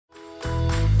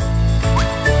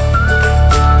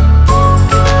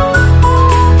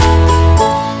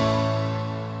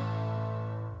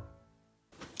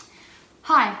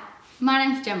My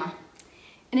name's Gemma.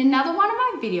 In another one of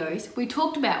my videos, we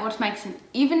talked about what makes an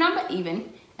even number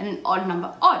even and an odd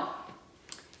number odd.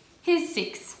 Here's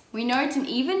 6. We know it's an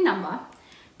even number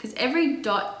because every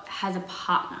dot has a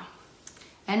partner.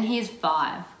 And here's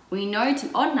 5. We know it's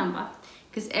an odd number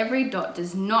because every dot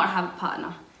does not have a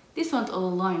partner. This one's all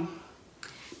alone.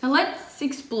 Now let's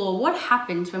explore what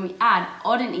happens when we add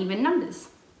odd and even numbers.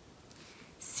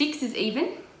 6 is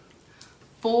even,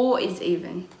 4 is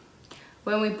even.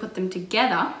 When we put them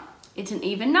together, it's an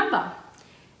even number.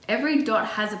 Every dot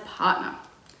has a partner.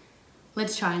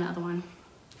 Let's try another one.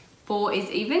 4 is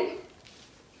even,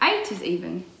 8 is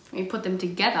even. When we put them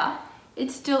together,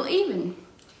 it's still even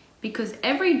because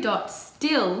every dot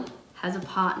still has a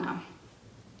partner.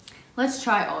 Let's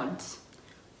try odds.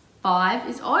 5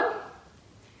 is odd,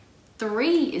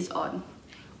 3 is odd.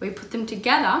 We put them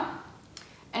together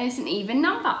and it's an even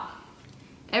number.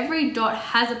 Every dot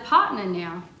has a partner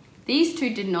now. These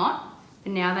two did not,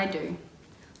 but now they do.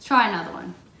 Let's try another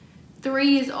one.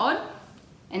 3 is odd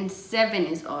and 7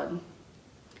 is odd.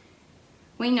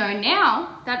 We know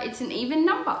now that it's an even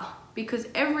number because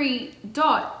every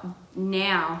dot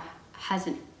now has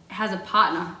a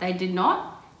partner. They did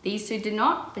not, these two did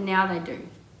not, but now they do.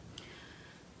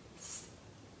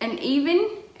 An even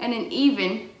and an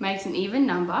even makes an even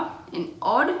number. An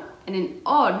odd and an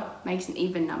odd makes an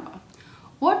even number.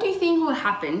 What do you think will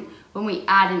happen when we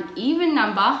add an even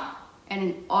number and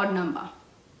an odd number?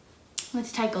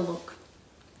 Let's take a look.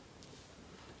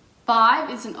 5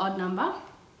 is an odd number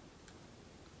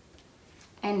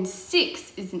and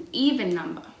 6 is an even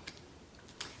number.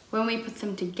 When we put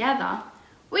them together,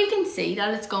 we can see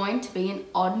that it's going to be an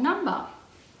odd number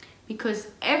because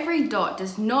every dot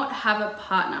does not have a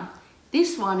partner.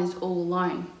 This one is all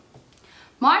alone.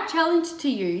 My challenge to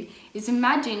you is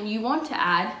imagine you want to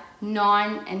add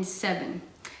 9 and 7.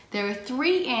 There are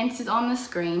 3 answers on the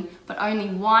screen, but only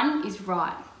one is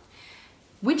right.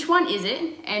 Which one is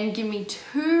it? And give me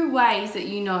 2 ways that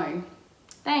you know.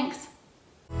 Thanks.